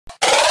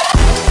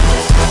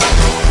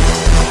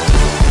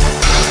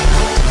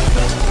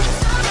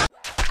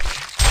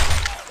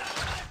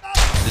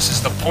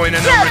point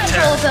of no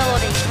return.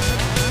 Ability.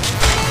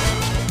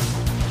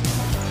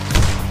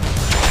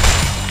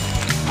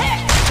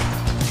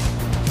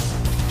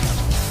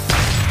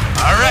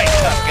 All right,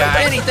 tough guy.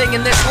 If anything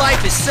in this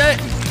life is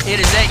certain, it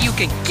is that you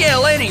can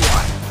kill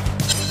anyone.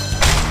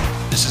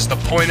 This is the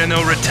point of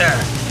no return.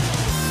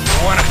 You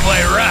want to play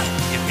rough,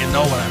 if you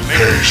know what I mean.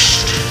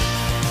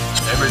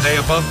 Every day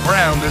above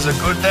ground is a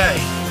good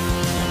day.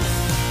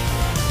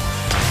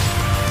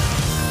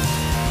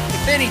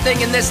 If anything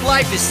in this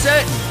life is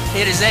certain,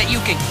 it is that you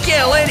can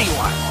kill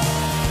anyone.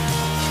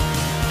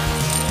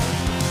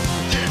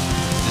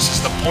 This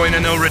is the point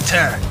of no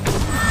return.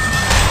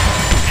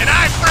 An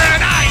eye for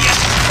an eye, you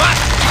what?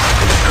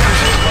 Every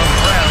day above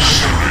ground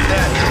is a good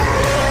day.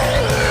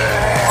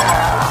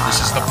 This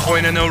is the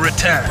point of no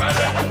return.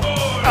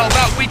 How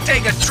about we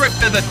take a trip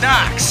to the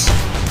docks?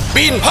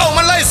 ปีนเผา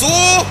มันไล่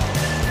สู่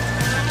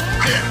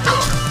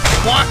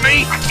Want me?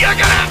 You're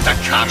gonna have to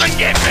come and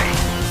get me.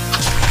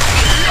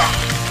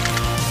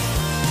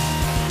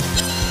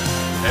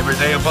 Every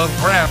day above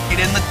ground,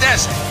 in the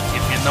desert,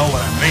 if you know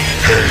what I mean.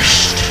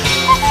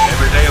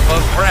 Every day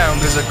above ground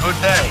is a good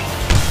day.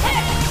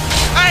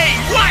 Hey,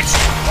 watch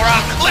it, or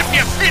I'll clip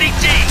your fitty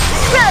teeth.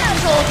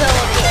 Radical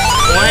ability.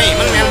 โอ้ย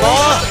มันแมนบอ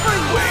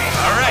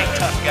All right,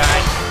 tough guy.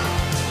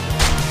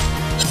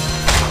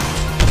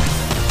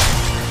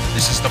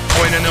 This is the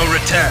point of no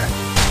return.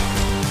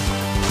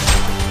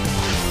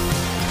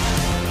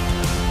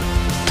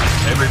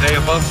 Every day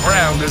above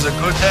ground is a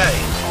good day.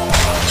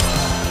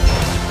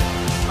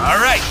 All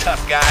right,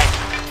 tough guy.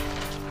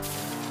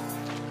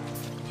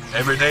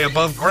 Every day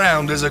above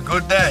ground is a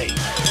good day.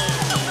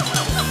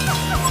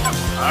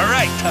 All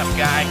right, tough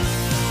guy.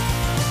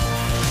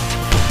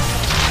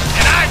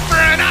 An eye for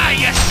an eye,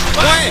 yes. โ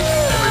อ้ย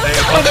Every day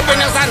มัน above ก็เป็น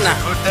อย่างสั้น ground น่ะ is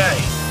a good day.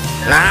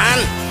 นาน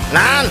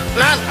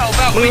How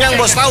about มึง we ยัง take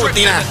บ่ a เศร้า trip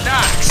ตี to น่ะ the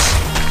docks?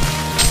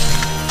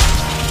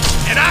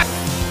 And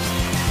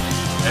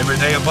every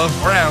day above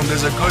ground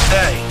is a good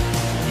day.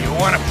 You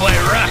want to play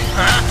rough,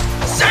 huh?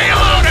 Say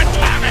hello to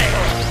Tommy!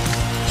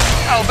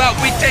 How about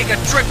we take a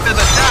trip to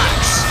the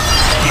docks?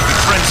 Keep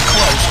your friends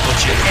close, but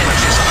your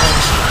enemies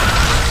closer.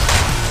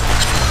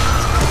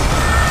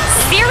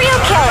 Serial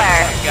killer.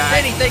 If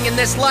anything in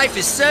this life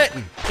is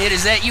certain, it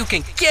is that you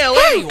can kill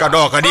กระ anyone. ด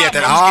อกกระเดียแต่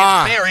Problems อ๋อ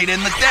get buried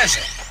in the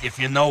desert, if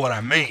you know what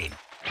I mean.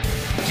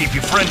 Keep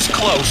your friends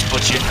close,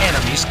 but your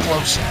enemies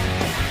closer.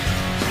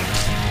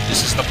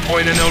 This is the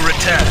point of no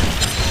return.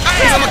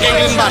 มึงจะมาเก่ง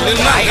ลืมบัตรลืม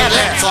หน้าแค่แร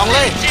กสองเล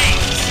ย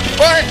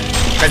โอ้ย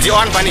กะจิอ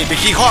อนปานนี่ไป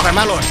ขี้ข้อกัน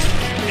มาโหลด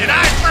An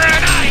eye for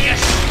an eye, you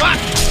slut!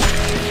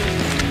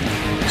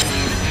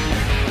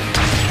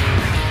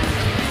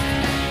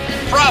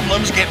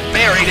 Problems get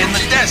buried in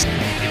the desert,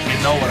 if you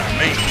know what I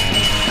mean.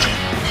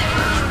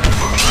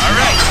 All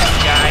right, tough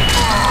guy.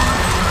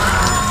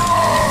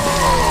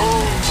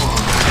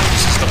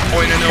 This is the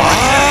point of no ปา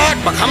return. ด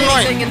บักคำหน่อ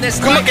ย Anything in this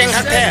คือมา life เก่ง is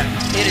คักแท้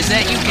certain, it is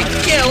that you can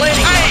kill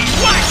anyone. Hey,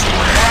 watch it,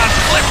 or I'll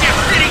flip your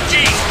fitty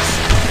jeans!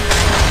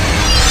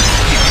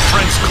 Keep your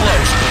friends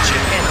close, but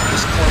your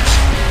enemies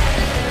closer.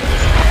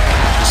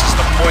 This is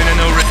the point of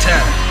no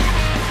return.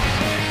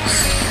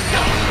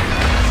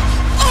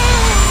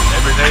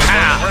 Every day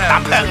above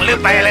ground is a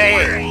good day.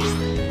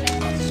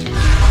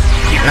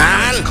 Keep your นา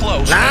น friends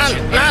close, นาน but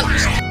your นาน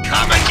enemies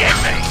come and get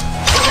me.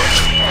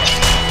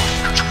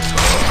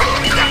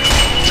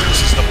 This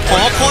is the ข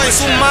อ point of คอย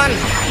ซุ่มมัน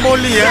โม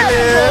เหลียเล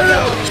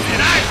ย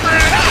An eye for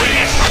an eye,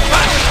 you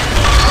slut!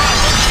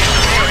 Problems get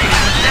buried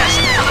in the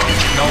desert, if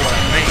you know what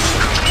I mean.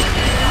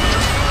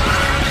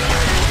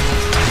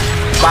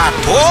 บาด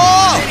โถ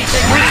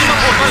มึงมา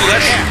โคตรเหลือ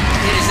แท้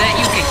It is that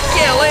you can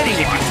kill Keep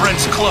anyone. your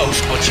friends close,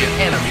 but your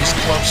enemies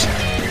closer.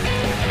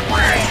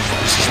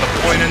 This is the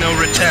point of no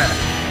return.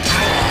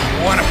 You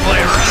want to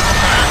play rough,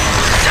 huh?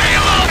 Say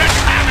hello to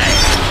Tommy!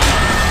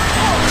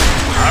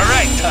 All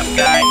right, tough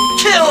guy.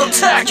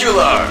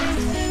 Kill-tacular!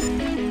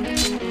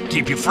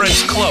 Keep your friends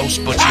close,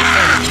 but your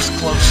enemies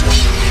closer.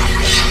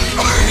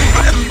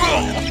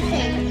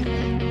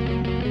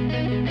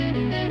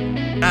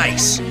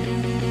 Nice. 3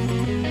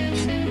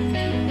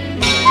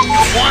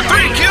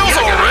 kills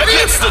already?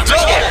 It's the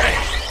double!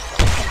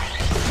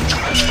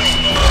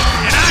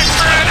 An eye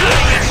for an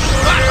eye, you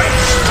slut!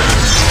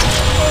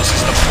 This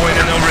is the point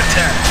of no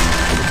return.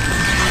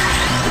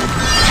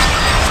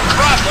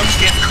 Problems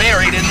get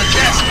buried in the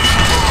desert.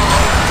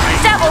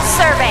 Double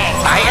serving.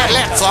 ตายแอดแร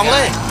กสองเล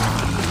ย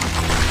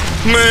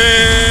แม่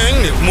ง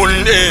นี่มุน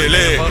เอเล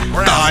ย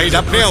ตาย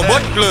ดับแนวบ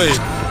ดเลย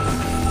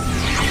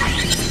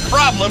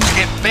Problems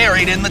get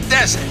buried in the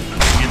desert,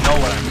 if you know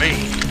what I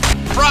mean.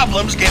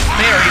 Problems get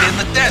buried in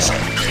the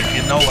desert, if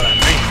you know what I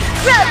mean.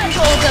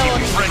 Radical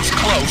ability. Friends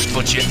close,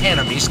 but your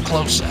enemies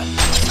closer.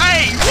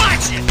 Hey,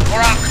 watch it, or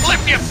I'll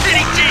clip your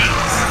fitty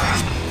jeans!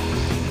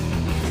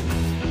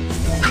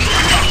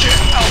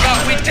 How about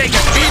we take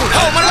a ปีนเ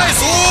ข้ามันไล่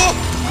สู่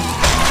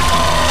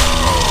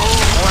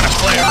Wanna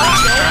play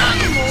around?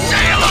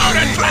 Say hello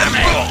to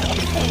Tommy!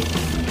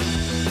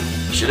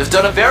 Should have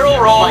done a barrel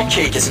roll. My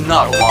cake is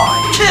not a lie.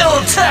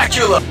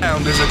 Kill-tacular!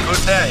 Round is a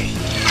good day.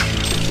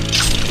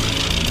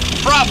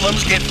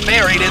 Problems get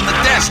buried in the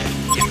desert,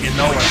 if you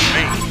know what I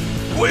mean.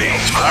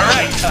 All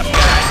right, tough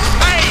guy.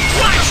 Hey,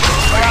 watch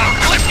or I'll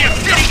clip your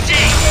fitty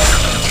teeth.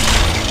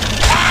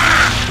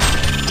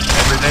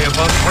 Every day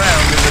above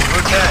ground is a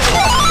good day.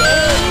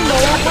 Game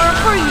over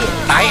for you.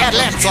 ตายแอด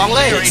แรก2เ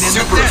ลย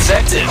Super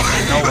effective.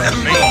 You know what I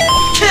mean.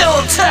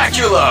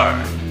 Kill-tacular.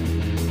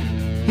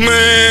 แ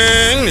ม่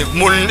งนี่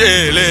มุน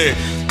เลย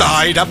ตา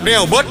ยดับแน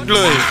วเบิดเ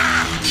ลย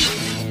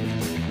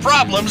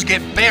Problems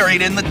get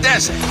buried in the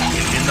desert,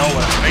 if you know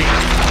what I mean.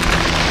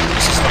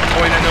 This is the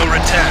point of no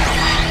return.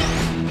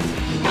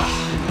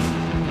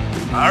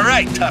 All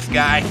right, tough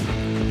guy.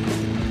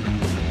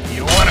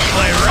 You want to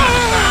play rough?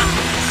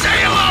 Say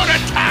hello to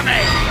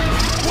Tommy.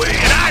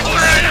 And I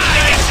for an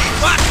eye.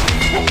 What?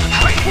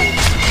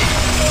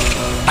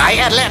 ตายแ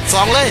อดแรก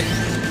2เลย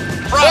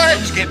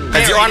Problems get แต่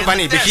buried จีออน in ไป the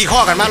นี่ไปขี้ desert. ข้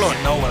อกันมาโหลด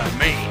You know what I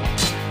mean.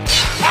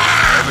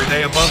 Every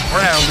day above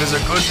ground is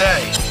a good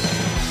day.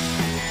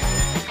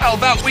 How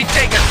about we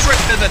take a trip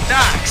to the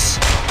docks?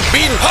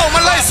 ปีนเผามั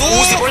นเลยสู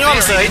สิบยอม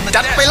เสย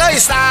จัดไปเลย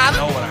3 You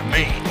know what I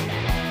mean.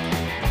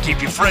 Keep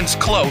your friends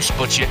close,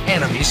 but your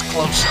enemies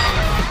closer.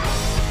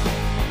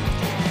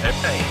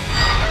 Hey.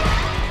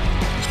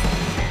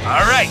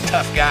 All right,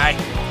 tough guy.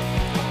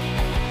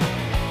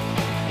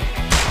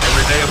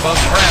 Every day above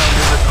ground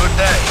is a good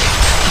day.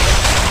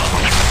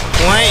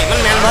 โอ้ยมัน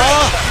แมนบ่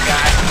Tough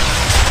guy.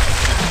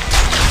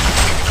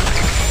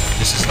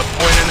 This is the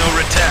point of no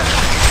return.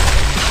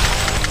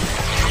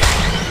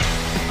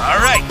 All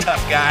right,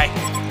 tough guy.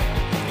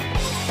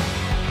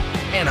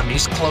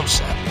 Enemies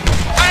closer.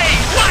 Hey,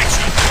 watch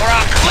it, or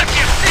I'll clip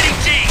your fitty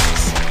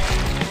teeth.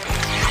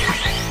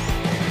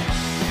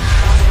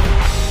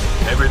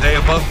 Every day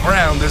above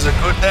ground is a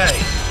good day.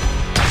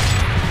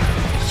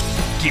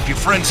 Keep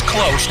your friends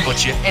close, but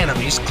your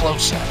enemies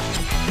closer.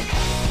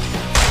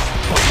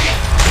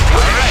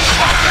 All right,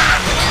 tough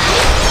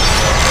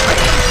guy.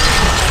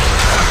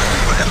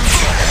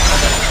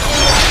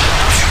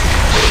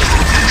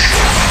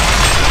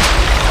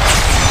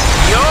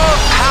 Your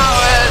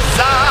powers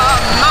are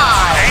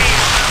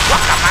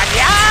mine.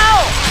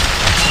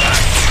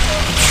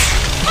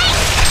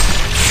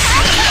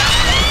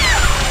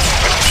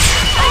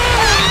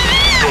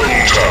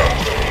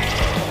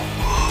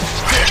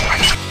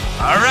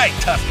 All right,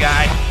 tough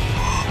guy.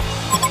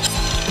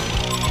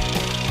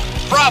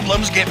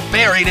 Problems get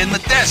buried in the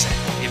desert,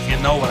 if you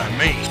know what I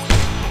mean.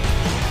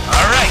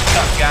 All right,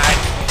 tough guy.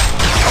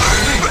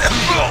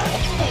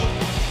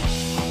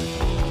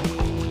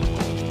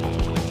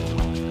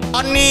 ต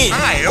อนนี้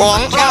Hi, ของ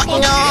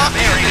problems ยอ get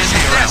buried in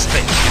the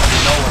desert, if you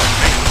know what I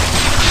mean.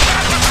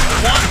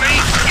 Want me?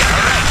 Yeah,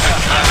 all right,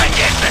 tough guy.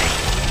 Get me.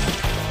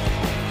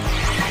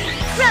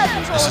 Crowd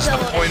This is the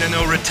control ability. point of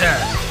no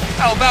return.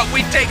 How about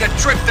we take a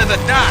trip to the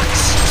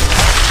docks?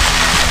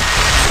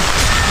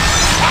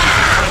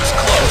 Friends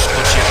close,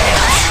 but your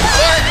enemies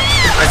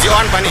แต่จีอ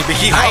อนไปนี่ไป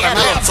ขี้ข้อกันม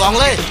าโหลด2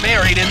เลย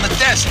buried in the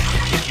desert,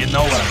 if you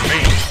know what I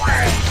mean.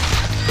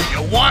 You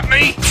want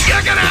me?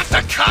 You're gonna have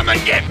to come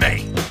and get me.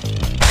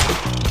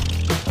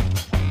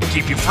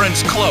 Keep your friends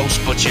close,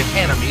 but your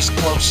enemies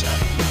closer.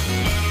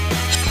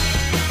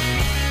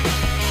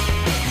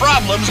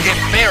 Problems get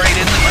buried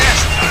in the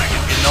desert,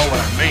 if you know what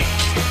I mean.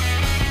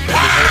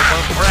 Every day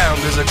above ground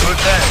is a good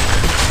day.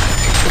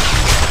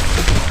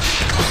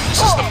 This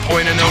is the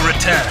point of no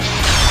return.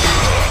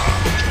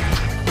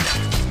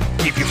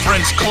 Keep your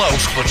friends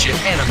close, but your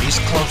enemies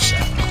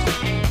closer.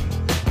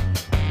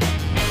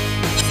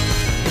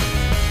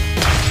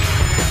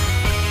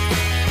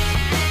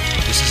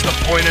 This is the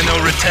point of no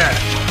return.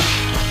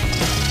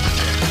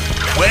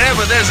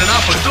 Wherever there's an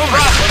opportunity,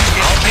 problems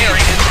get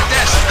buried in the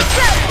desert.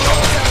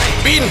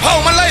 ปีนเผา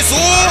มันเลย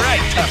สู All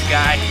right, tough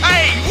guy.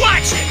 Hey,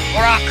 watch it,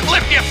 or I'll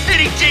clip your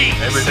fitty teeth.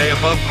 Every day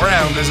above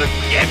ground is a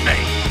get me.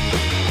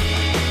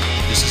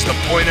 This is the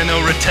point of no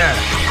return.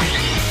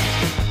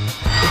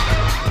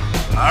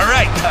 All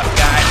right, tough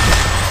guy.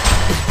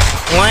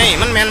 โอ้ย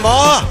มันแมนบ่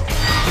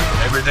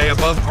Every day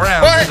above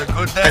ground เฮ้ย is a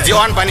good แต่จี day. อ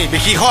อนไปนี่ไป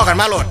ขี้ข้อกัน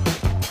มาโหลด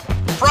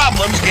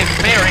Problems get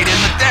buried in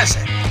the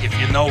desert, if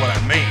you know what I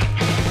mean.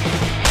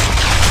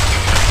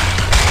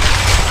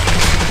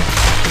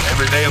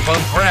 Every day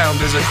above ground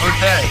is a good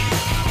day.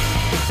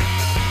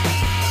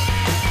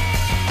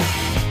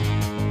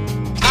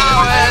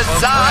 Powers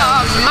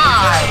are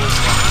mine.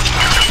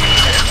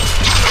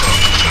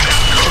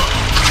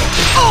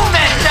 Boom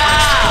it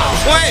down.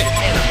 โอ้ย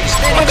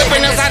มันก็เป็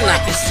นนักสั้นน่ะ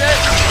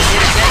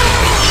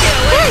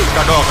ก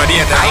ระโดดกระเดี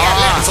ยดตายแอด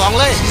แรก2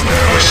เลย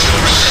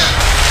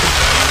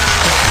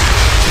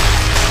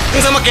มึ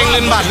งจะมาเก่งลื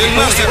นบาทลืนเ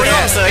มืองสิบยอ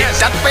มเสย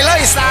จัดไปเล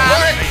ย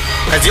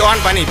3แต่จีออน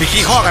ไปนี่ไป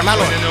ขี้ข้อกันมาโห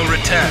ลด Point of no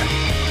return.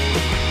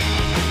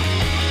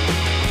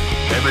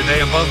 Every day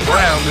above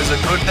ground is a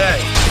good day.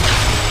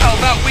 How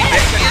about we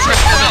take a trip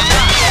to the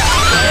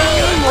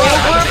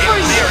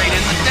buried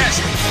in the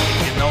desert?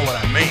 You know what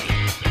I mean.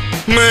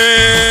 แม่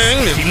ง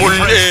นี่มุน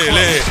เ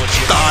ลย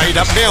ตาย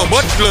ดับแนวเบิ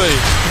ดเลย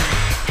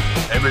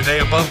Every day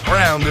above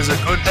ground is a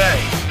good day.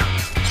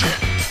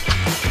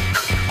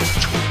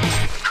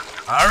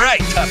 All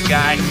right, tough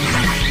guy.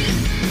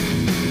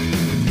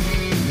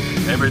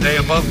 Every day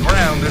above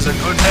ground is a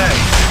good day.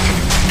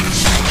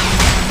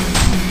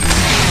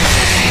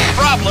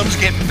 problems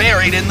get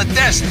buried in the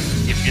desert,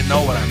 if you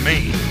know what I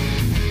mean.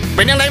 เ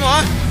ป็นยังไงหมอ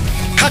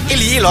คักอิ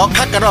ลีหรอ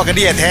คักกระรอกกระเ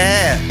ดียแท้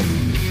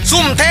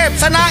ซุ่มเทพ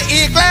ชนะ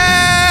อีกแล้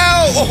ว